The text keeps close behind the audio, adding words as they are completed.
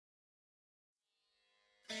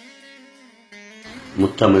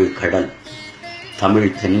முத்தமிழ் கடல்,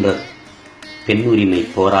 தமிழ் தென்றல், பெண்ணுரிமை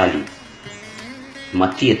போராளி,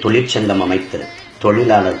 மத்திய தொழிற்சங்கம் அமைத்த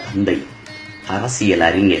தொழிலாளர் தந்தை, அரசியல்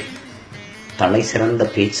அறிஞர், தலை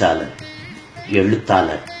சிறந்த பேச்சாளர்,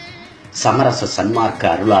 எழுத்தாளர், சமரச சன்மார்க்க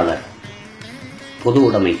அருளாளர், பொது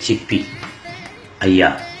உடைமை சிப்பி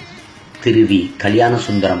ஐயா திருவி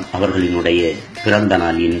கல்யாணசுந்தரம் அவர்களினுடைய பிறந்த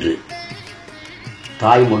நாள் இன்று.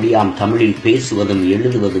 தாய்மொழியாம் தமிழில் பேசுவதும்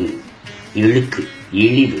எழுதுவதும் இழுக்கு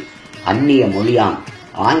இழிவு, அந்நிய மொழியாம்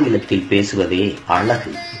ஆங்கிலத்தில் பேசுவதே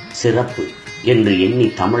அழகு சிறப்பு என்று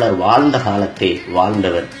எண்ணி தமிழர் வாழ்ந்த காலத்தே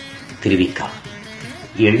வாழ்ந்தவர் திருவிக்கா.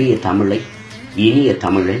 எளிய தமிழை, இனிய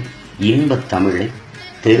தமிழை, இன்பத் தமிழை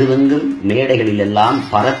தெருவெங்கும் மேடைகளிலெல்லாம்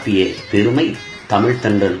பரப்பிய பெருமை தமிழ்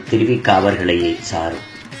தென்றல் திருவிக்கா அவர்களையே சாரும்.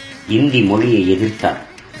 இந்தி மொழியை எதிர்த்தார்.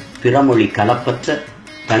 பிறமொழி கலப்பற்ற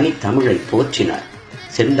தனித்தமிழை போற்றினார்.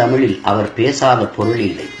 செந்தமிழில் அவர் பேசாத பொருள்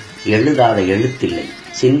இல்லை, எழுதாத எழுத்தில்லை,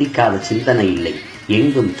 சிந்திக்காத சிந்தனை இல்லை.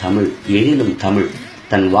 எங்கும் தமிழ், எழிலும் தமிழ்,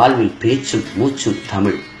 தன் வாழ்வில் பேச்சும் மூச்சும்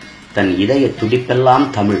தமிழ், தன் இதய துடிப்பெல்லாம்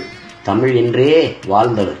தமிழ், தமிழ் என்றே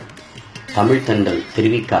வாழ்ந்தவர் தமிழ் தென்றல்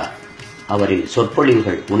திருவிக்கா. அவரின்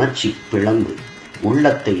சொற்பொழிவுகள் உணர்ச்சி பிளம்பு,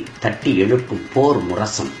 உள்ளத்தை தட்டி எழுப்பும் போர்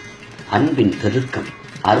முரசம், அன்பின் பெருக்கம்,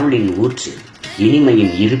 அருளின் ஊற்று,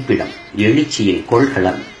 இனிமையின் இருப்பிடம், எழுச்சியின்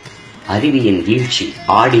கொள்கலம், அறிவியின் வீழ்ச்சி,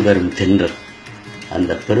 ஆடிவரும் தென்றல்.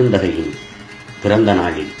 அந்த பெருந்தகையின் பிறந்த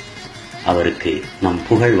நாளில் அவருக்கு நம்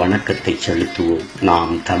புகழ் வணக்கத்தை செலுத்துவோம்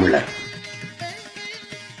நாம் தமிழர்.